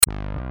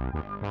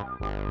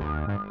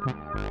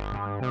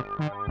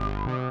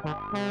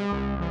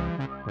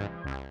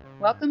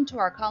Welcome to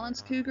our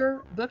Collins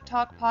Cougar Book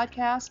Talk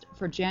podcast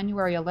for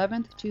January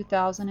 11th,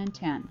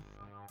 2010.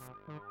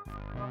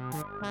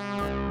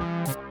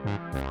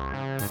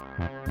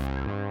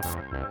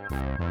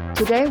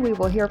 Today we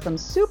will hear from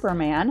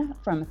Superman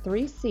from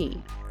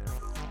 3C.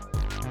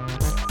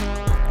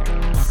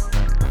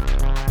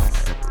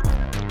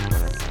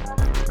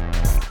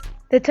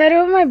 The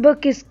title of my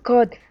book is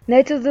called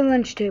Knights of the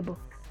Lunch Table.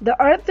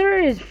 The author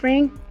is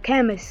Frank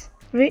Camus.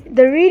 The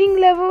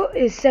reading level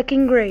is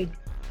 2nd grade.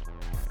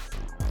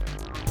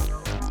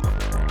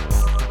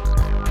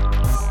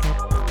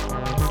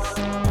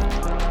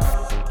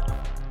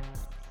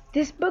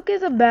 This book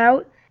is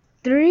about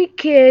 3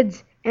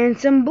 kids and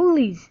some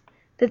bullies.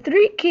 The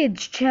 3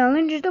 kids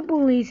challenge the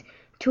bullies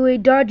to a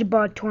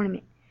dodgeball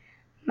tournament.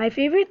 My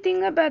favorite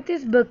thing about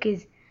this book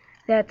is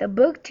that the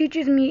book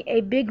teaches me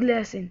a big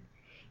lesson.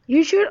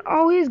 You should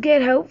always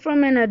get help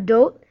from an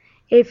adult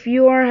if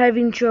you are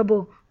having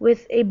trouble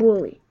with a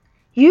bully.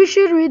 You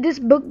should read this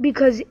book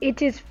because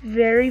it is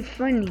very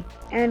funny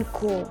and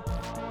cool.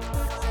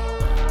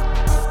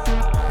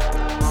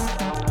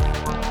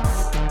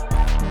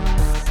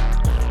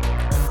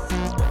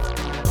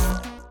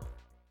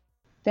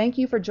 Thank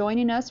you for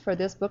joining us for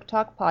this Book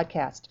Talk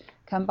podcast.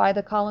 Come by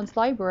the Collins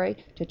Library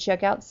to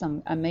check out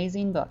some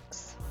amazing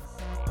books.